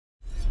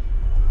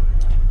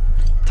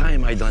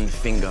I done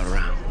finger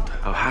round.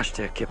 How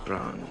hashtag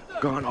Kipran.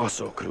 Gone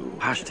also crew.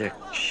 Hashtag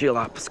shill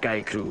up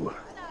sky crew.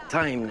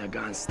 Time na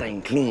gone stain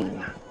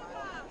clean.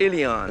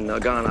 Ilion na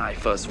gone I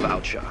first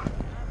voucher.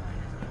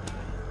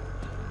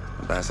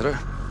 Ambassador,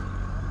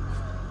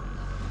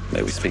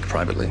 may we speak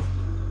privately?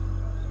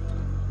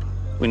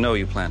 We know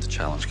you plan to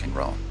challenge King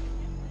Rome.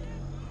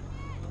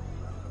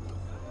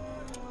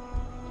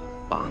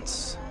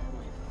 Bons.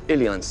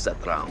 Ilion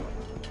set round.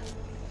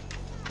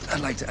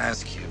 I'd like to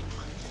ask you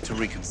to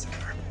reconsider.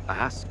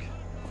 Ask?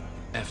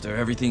 After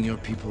everything your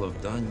people have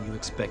done, you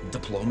expect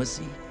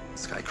diplomacy?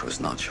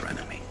 Skycrew's not your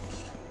enemy.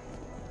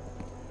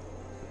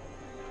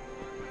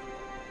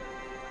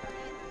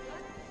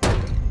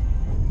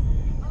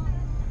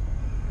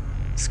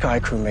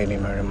 Skycrew made me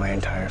murder my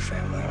entire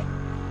family.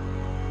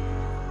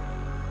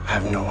 I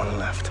have no one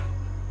left.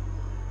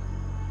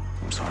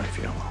 I'm sorry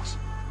for your loss.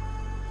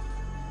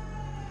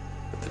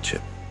 But the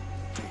chip,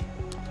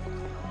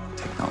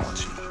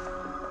 technology,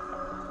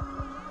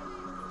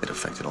 it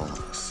affected all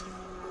of us.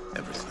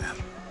 Every clan.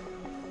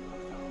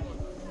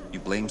 You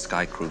blame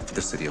Skycrew for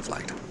the City of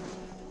Light.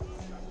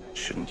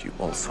 Shouldn't you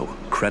also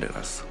credit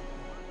us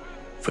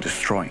for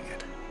destroying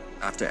it?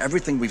 After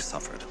everything we've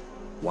suffered,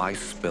 why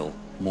spill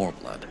more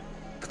blood?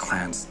 The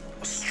clans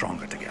are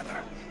stronger together.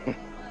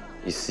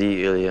 You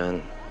see,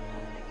 Ilion,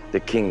 the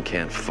king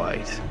can't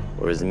fight,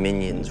 or his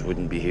minions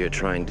wouldn't be here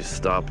trying to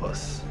stop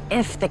us.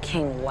 If the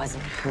king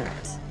wasn't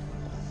hurt,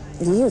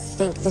 do you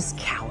think this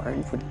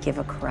coward would give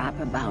a crap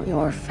about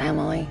your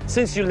family?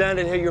 Since you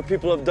landed here, your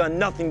people have done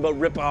nothing but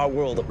rip our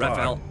world apart.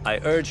 Raphael, I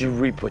urge you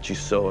reap what you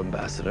sow,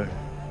 Ambassador.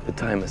 The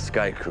time of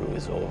Skycrew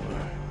is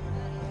over.